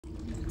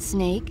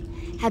Snake,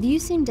 have you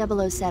seen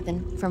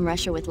 007 from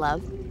Russia with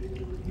Love?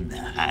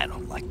 Nah, I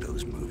don't like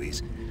those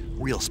movies.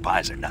 Real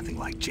spies are nothing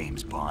like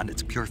James Bond.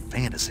 It's pure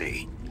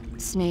fantasy.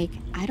 Snake,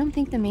 I don't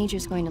think the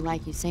Major's going to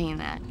like you saying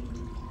that.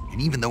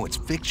 And even though it's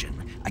fiction,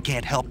 I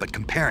can't help but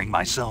comparing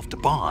myself to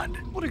Bond.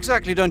 What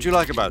exactly don't you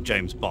like about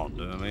James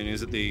Bond? I mean,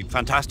 is it the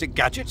fantastic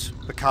gadgets,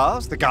 the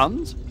cars, the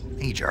guns?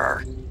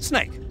 Major,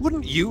 Snake,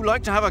 wouldn't you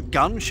like to have a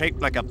gun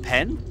shaped like a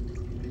pen?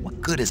 what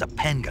good is a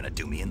pen gonna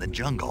do me in the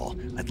jungle?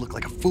 I'd look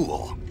like a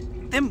fool.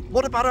 Then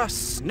what about a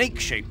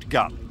snake-shaped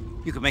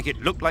gun? You could make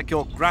it look like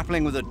you're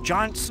grappling with a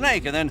giant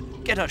snake and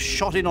then get a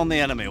shot in on the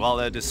enemy while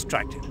they're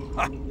distracted.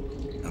 Ha!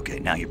 Okay,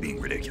 now you're being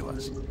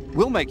ridiculous.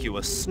 We'll make you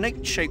a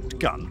snake-shaped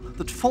gun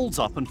that folds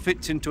up and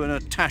fits into an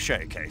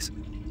attaché case.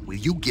 Will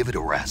you give it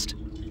a rest?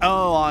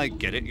 Oh, I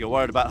get it. You're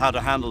worried about how to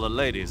handle the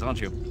ladies,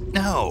 aren't you?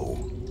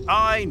 No.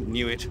 I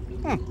knew it.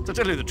 To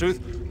tell you the truth,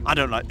 I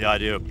don't like the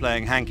idea of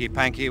playing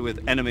hanky-panky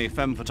with enemy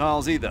femme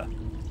fatales either.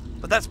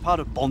 But that's part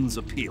of Bond's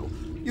appeal.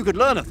 You could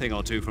learn a thing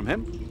or two from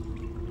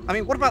him. I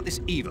mean, what about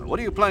this Eva? What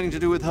are you planning to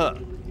do with her?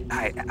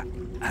 I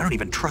don't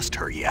even trust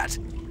her yet.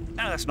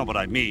 No, that's not what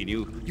I mean.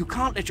 You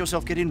can't let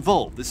yourself get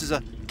involved. This is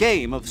a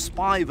game of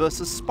spy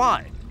versus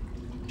spy.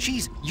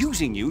 She's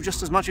using you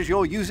just as much as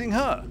you're using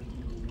her.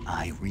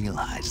 I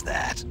realize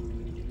that.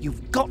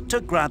 You've got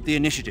to grab the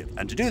initiative,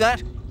 and to do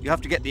that, you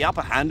have to get the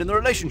upper hand in the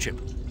relationship.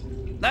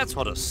 That's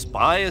what a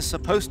spy is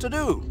supposed to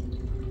do.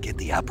 Get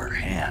the upper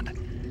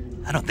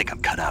hand. I don't think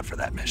I'm cut out for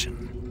that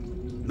mission.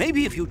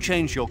 Maybe if you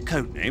change your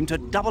code name to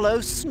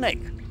 00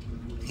 Snake.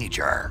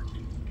 Major.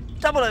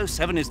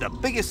 007 is the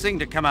biggest thing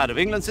to come out of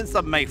England since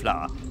the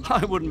Mayflower.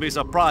 I wouldn't be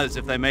surprised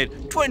if they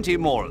made 20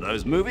 more of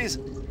those movies.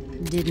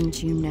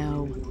 Didn't you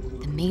know?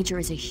 The Major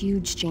is a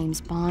huge James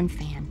Bond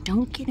fan.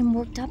 Don't get him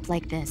worked up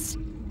like this.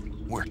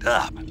 Worked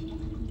up.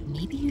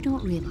 Maybe you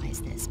don't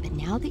realize this, but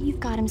now that you've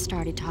got him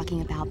started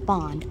talking about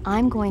Bond,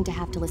 I'm going to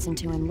have to listen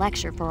to him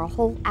lecture for a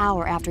whole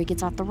hour after he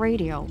gets off the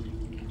radio.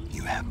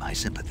 You have my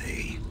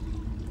sympathy.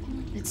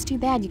 It's too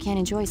bad you can't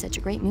enjoy such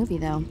a great movie,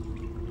 though.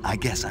 I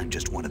guess I'm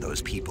just one of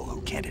those people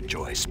who can't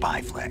enjoy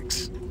spy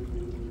flicks.